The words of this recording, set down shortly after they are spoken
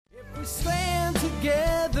we stand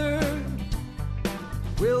together,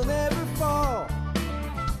 we'll never fall.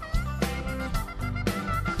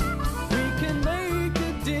 We can make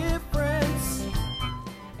a difference.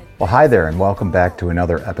 Well, hi there, and welcome back to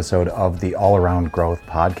another episode of the All Around Growth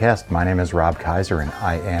Podcast. My name is Rob Kaiser, and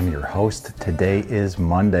I am your host. Today is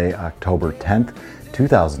Monday, October 10th,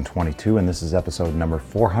 2022, and this is episode number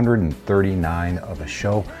 439 of a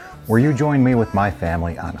show where you join me with my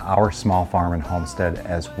family on our small farm and homestead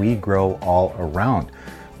as we grow all around,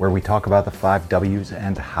 where we talk about the 5 W's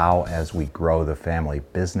and how as we grow the family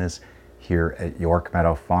business here at York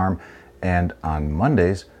Meadow Farm, and on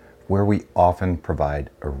Mondays, where we often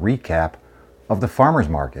provide a recap of the farmers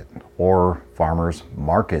market or farmers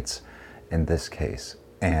markets in this case.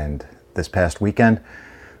 And this past weekend,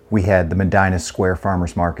 we had the Medina Square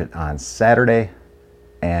Farmers Market on Saturday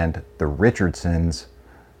and the Richardson's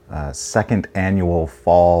second annual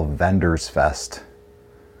Fall Vendors Fest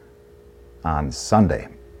on Sunday.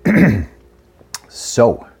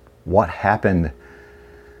 So, what happened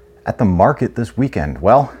at the market this weekend?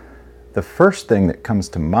 Well, the first thing that comes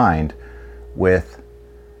to mind with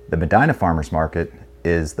the Medina Farmers Market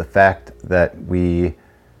is the fact that we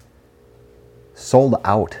sold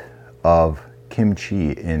out of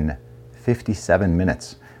kimchi in 57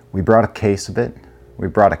 minutes. We brought a case of it. We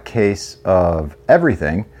brought a case of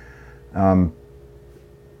everything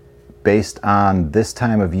based on this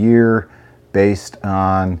time of year, based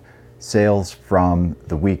on sales from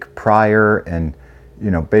the week prior, and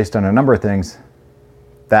based on a number of things.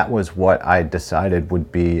 That was what I decided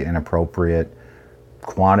would be an appropriate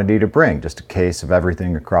quantity to bring. Just a case of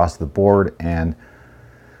everything across the board and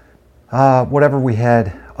whatever we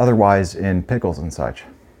had otherwise in pickles and such.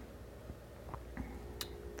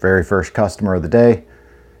 Very first customer of the day,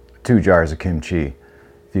 2 jars of kimchi. A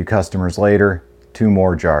few customers later, 2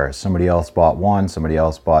 more jars. Somebody else bought 1, somebody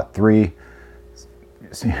else bought 3.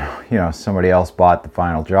 Somebody else bought the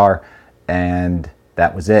final jar, and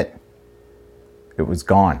that was it. It was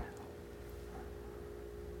gone.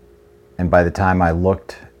 And by the time by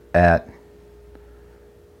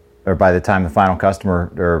the time the final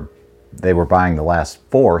customer, or they were buying the last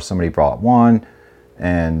 4, somebody brought 1,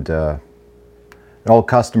 and an old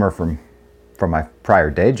customer from my prior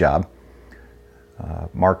day job,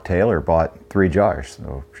 Mark Taylor, bought 3 jars.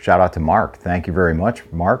 So shout out to Mark. Thank you very much,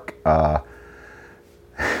 Mark.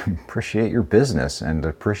 Appreciate your business and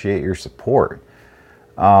appreciate your support.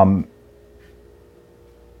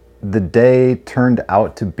 The day turned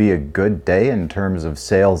out to be a good day in terms of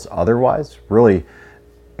sales otherwise. Really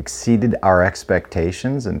exceeded our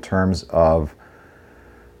expectations in terms of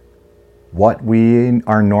what we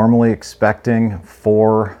are normally expecting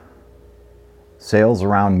for sales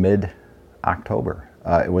around mid-October.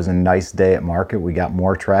 It was a nice day at market. We got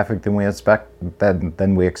more traffic than we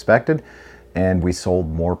expected, and we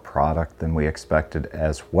sold more product than we expected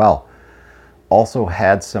as well. Also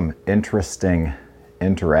had some interesting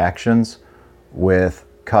interactions with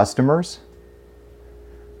customers,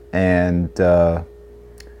 and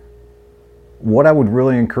what I would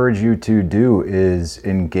really encourage you to do is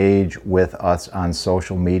engage with us on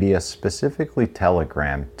social media, specifically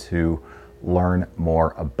Telegram, to learn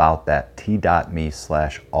more about that.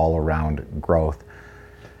 t.me/allaroundgrowth.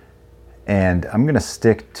 And I'm going to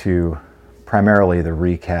stick to primarily the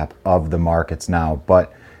recap of the markets now,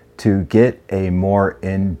 but to get a more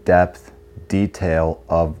in-depth detail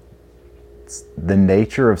of the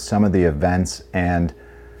nature of some of the events and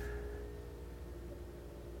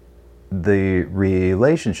the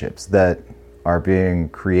relationships that are being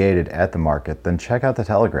created at the market, then check out the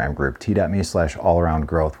Telegram group,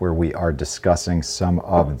 t.me/allaroundgrowth, where we are discussing some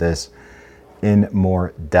of this in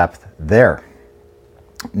more depth there.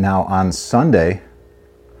 Now, on Sunday,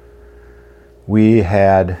 we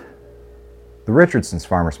had the Richardson's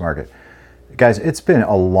Farmers Market. Guys, it's been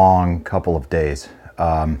a long couple of days,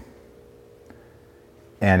 and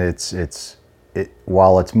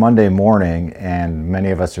while it's Monday morning and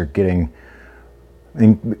many of us are getting,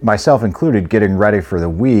 myself included, getting ready for the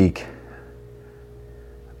week,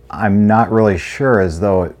 I'm not really sure, as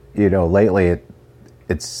though, lately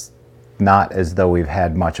it's not as though we've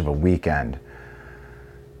had much of a weekend.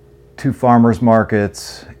 2 farmers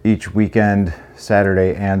markets each weekend,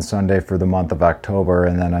 Saturday and Sunday for the month of October,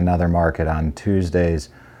 and then another market on Tuesdays.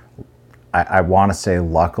 I want to say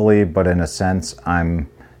luckily, but in a sense, I'm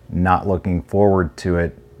not looking forward to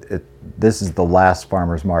it. This is the last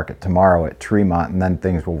farmers market tomorrow at Tremont, and then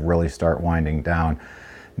things will really start winding down.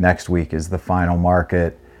 Next week is the final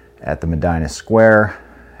market at the Medina Square,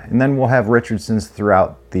 and then we'll have Richardson's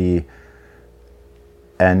throughout the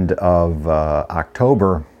end of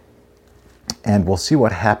October. And we'll see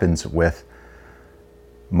what happens with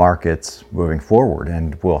markets moving forward.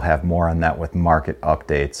 And we'll have more on that with market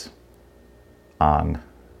updates on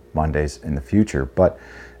Mondays in the future. But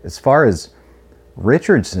as far as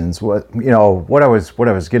Richardson's, what I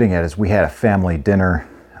was getting at is we had a family dinner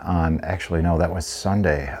on, actually no, that was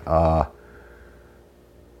Sunday.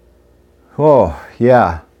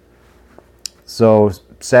 So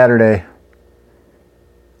Saturday,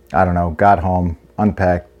 I don't know, got home,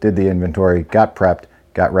 unpacked, did the inventory, got prepped,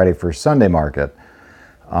 got ready for Sunday market.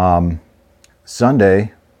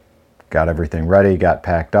 Sunday, got everything ready, got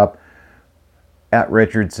packed up at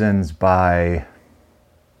Richardson's by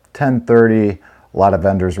 10:30. A lot of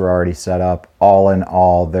vendors were already set up. All in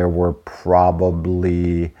all, there were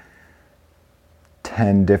probably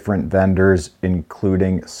 10 different vendors,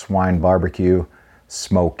 including Swine Barbecue,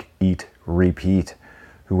 Smoke, Eat, Repeat,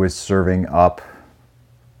 who was serving up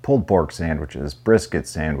pulled pork sandwiches, brisket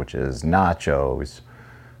sandwiches, nachos,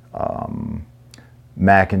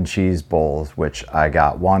 mac and cheese bowls, which I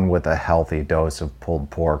got one with a healthy dose of pulled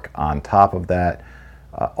pork on top of that,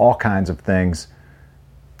 all kinds of things.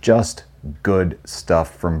 Just good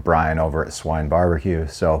stuff from Brian over at Swine Barbecue.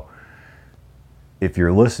 So if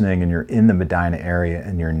you're listening and you're in the Medina area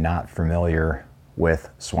and you're not familiar with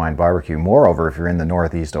Swine Barbecue, moreover, if you're in the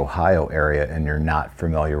Northeast Ohio area and you're not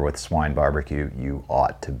familiar with Swine Barbecue, you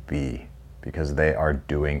ought to be, because they are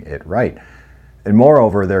doing it right. And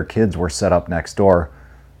moreover, their kids were set up next door,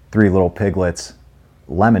 Three Little Piglets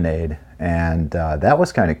lemonade, and that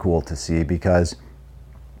was kind of cool to see, because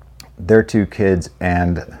their two kids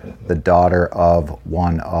and the daughter of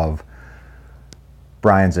one of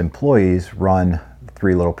Brian's employees run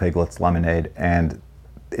Three Little Piglets lemonade, and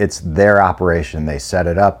it's their operation. They set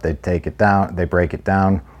it up, they take it down, they break it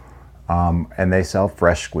down, and they sell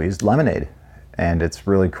fresh squeezed lemonade. And it's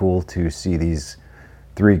really cool to see these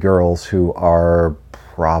three girls who are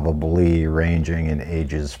probably ranging in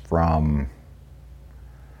ages from,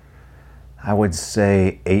 I would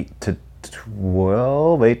say 8 to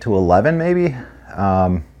 12, 8 to 11 maybe.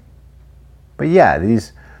 But yeah,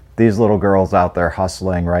 these little girls out there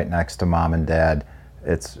hustling right next to mom and dad.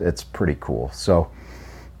 It's pretty cool. So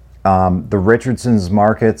the Richardson's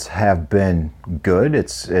markets have been good.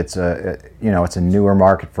 It's a newer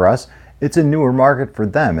market for us. It's a newer market for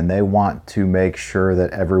them, and they want to make sure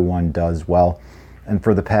that everyone does well. And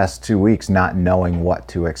for the past 2 weeks, not knowing what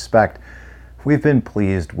to expect, we've been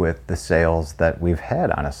pleased with the sales that we've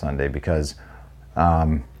had on a Sunday, because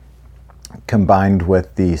combined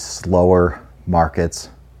with the slower markets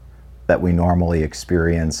that we normally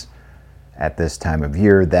experience at this time of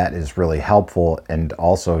year, that is really helpful. And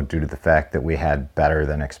also due to the fact that we had better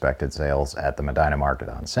than expected sales at the Medina market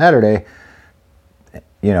on Saturday,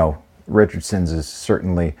 Richardson's is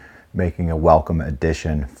certainly making a welcome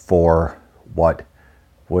addition for what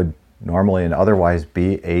would normally and otherwise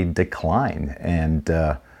be a decline. And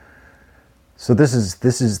so this is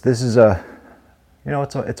a,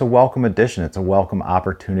 it's a welcome addition. It's a welcome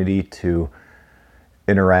opportunity to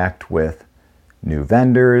interact with new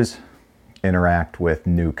vendors, interact with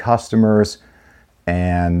new customers,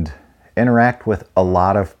 and interact with a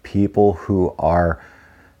lot of people who are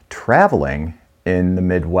traveling in the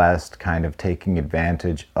Midwest, kind of taking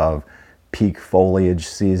advantage of peak foliage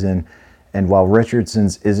season. And while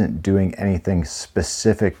Richardson's isn't doing anything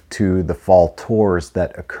specific to the fall tours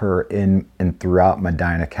that occur in and throughout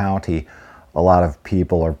Medina County, a lot of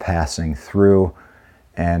people are passing through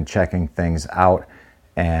and checking things out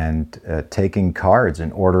and taking cards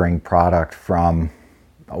and ordering product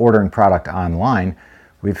online.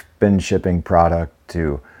 We've been shipping product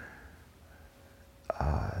to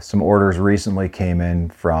some orders recently came in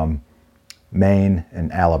from Maine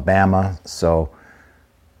and Alabama. So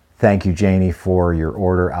thank you, Janie, for your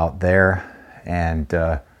order out there. And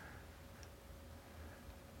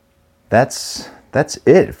that's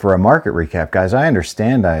it for a market recap, guys. I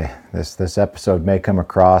understand this episode may come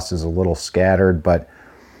across as a little scattered, but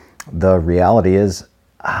the reality is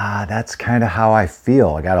that's kind of how I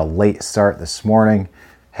feel. I got a late start this morning,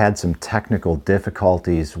 had some technical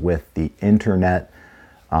difficulties with the internet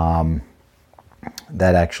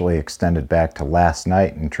that actually extended back to last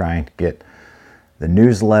night, and trying to get the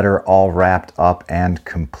newsletter all wrapped up and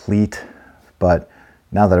complete. But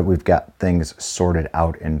now that we've got things sorted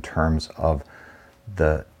out in terms of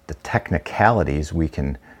the technicalities, we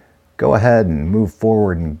can go ahead and move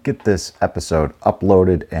forward and get this episode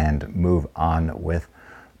uploaded and move on with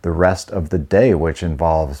the rest of the day, which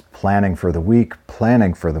involves planning for the week,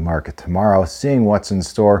 planning for the market tomorrow, seeing what's in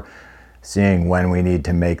store, seeing when we need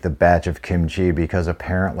to make the batch of kimchi, because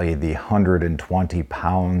apparently the 120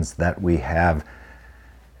 pounds that we have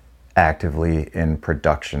actively in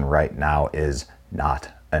production right now is not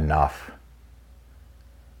enough.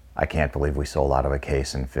 I can't believe we sold out of a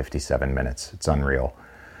case in 57 minutes. It's unreal.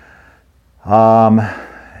 We'll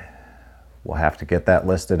have to get that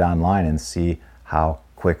listed online and see how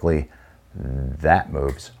quickly that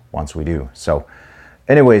moves once we do. So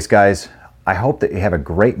anyways, guys, I hope that you have a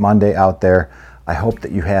great Monday out there. I hope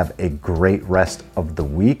that you have a great rest of the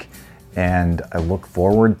week, and I look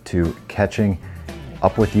forward to catching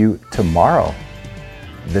up with you tomorrow.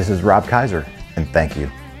 This is Rob Kaiser, and thank you.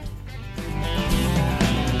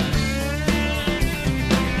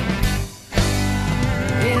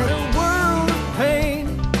 In a world of pain,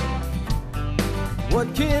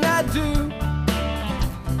 what can I do?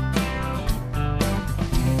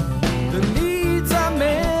 The needs are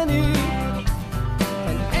many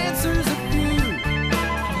and answers a few.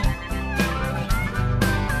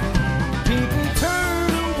 People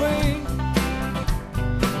turn away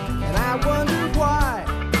and I wonder why.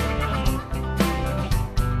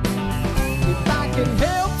 If I can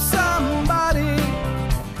help somebody,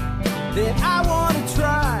 then I want to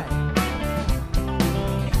try.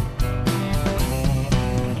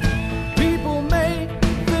 People may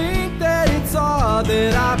think that it's odd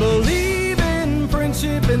that I believe in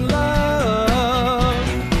friendship and love,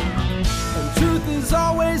 and truth is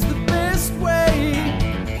always the best way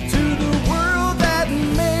to the world that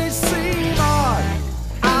may seem odd.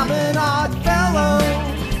 I'm an odd fellow.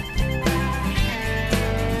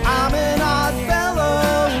 I'm an odd fellow.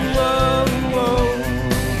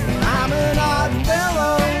 I'm an odd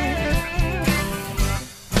fellow.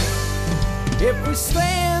 If we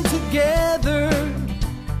stand together,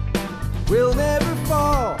 we'll never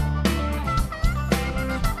fall.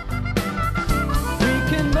 We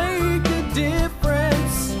can make a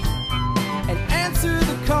difference and answer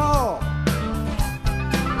the call.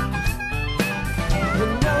 We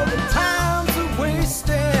know the times are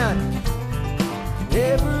wasting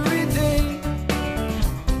every day,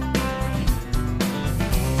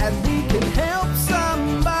 and we can help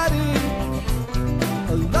somebody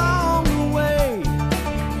along the way.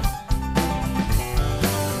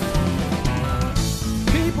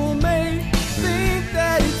 People may think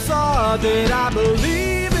that it's odd that I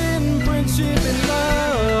believe in friendship and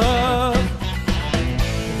love.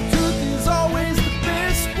 Truth is always the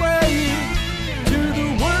best way to the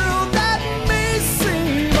world that may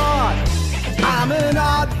seem odd. I'm an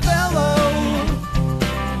odd fellow.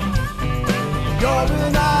 You're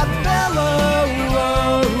an odd